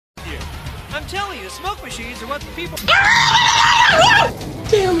I'm telling you, smoke machines are what the people.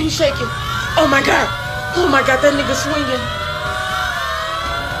 Damn, he's shaking. Oh my god. Oh my god, that nigga swinging.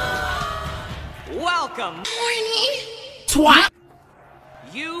 Welcome. Horny. Twat.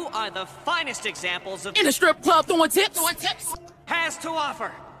 You are the finest examples of In a strip club throwing tips. has to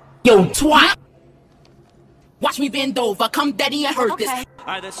offer. Yo, twat. Watch me bend over, come daddy and hurt this.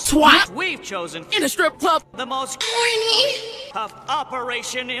 Are the Twat. we've chosen In a strip club. the most Horny. of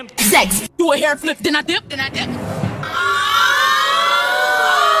Operation Imp. Sex. Do a hair flip, then I dip.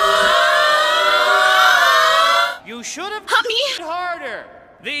 You should have Hummy. harder.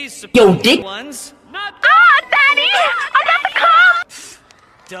 These Yo, dick. ones, not Daddy, I got the cum.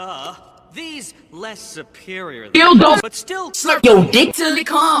 duh. These less superior, Dildo. but still Slurp your dick till it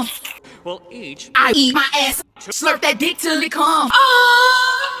come. will each. I eat my ass. Slurp that dick till it come.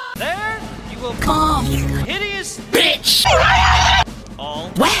 There you will Come, hideous bitch. all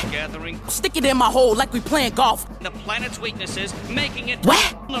What? gathering Stick it in my hole like we playing golf. the planet's weaknesses, making it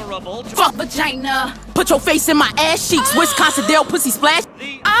What? vulnerable to Fuck vagina. Put your face in my ass cheeks. Wisconsin Dale pussy splash.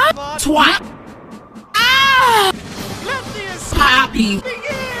 the Twat. Let the assault Poppy.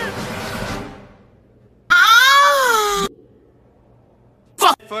 begin.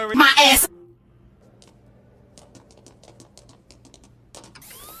 Fuck For my ass.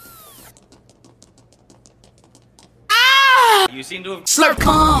 you seem to have Slurp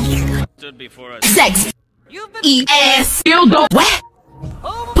cum. stood before us. Sex. You've been Eat ass. Dildo. What?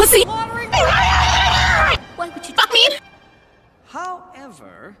 Pussy. Why would you fuck me?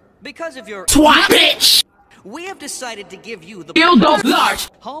 However, because of your Twat. Bitch. we have decided to give you the Dildo. Large.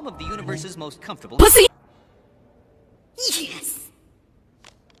 home of the universe's most comfortable. Pussy. Yes.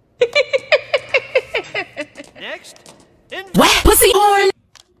 Next, What? Pussy horn.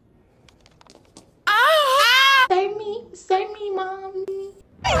 Save me, mommy.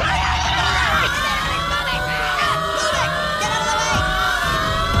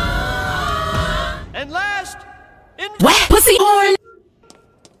 and last, What? Pussy horn.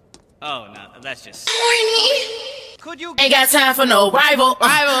 oh no, that's just. Horny. Could you? Ain't got time for no rival.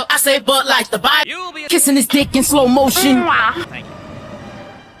 I say but like the Bible. You will be. Kissing his dick in slow motion. Thank you.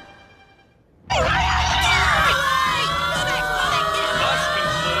 Thus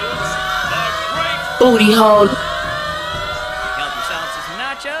concludes the great. Booty hole. Help yourselves to some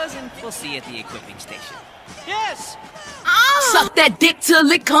nachos, and we'll see you at the equipping station. Yes. Suck that dick till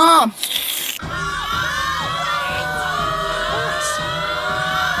it come.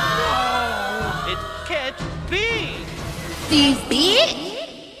 It can't be. These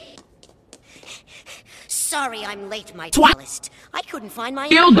bitch. Sorry I'm late, my Twat. tallest. I couldn't find my...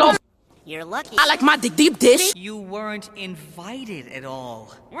 Dildo. You're lucky. I like my dick deep dish. You weren't invited at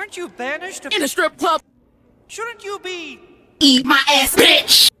all. Weren't you banished? In a strip club. Shouldn't you be? Eat my ass,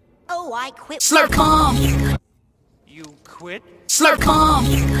 bitch. Oh, I quit. Slurp cum. You quit? Slurp cum.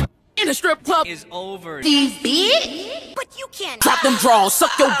 In a strip club. Is over. These bitch. But you can't... Drop them draws,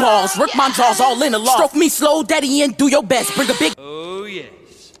 suck your balls, work my jaws all in a law. Stroke me slow, daddy, and do your best. Bring a big. Oh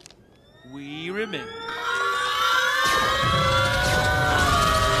yes, we remember.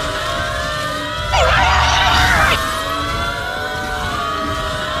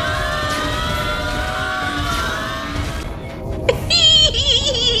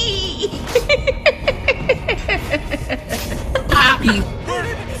 Poppy.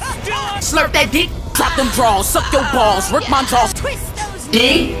 Slurp that dick. Drop them draws, suck your balls, work my jaws. Twist those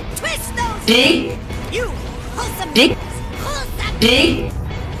Dick. knees. Twist those Dick. knees. You pull some Dick. knees. Pull some Dick.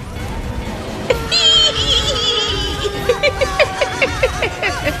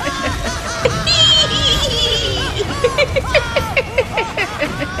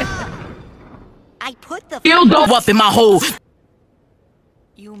 I put the... Dildo up in my hole.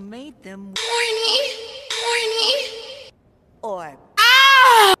 You made them. Horny.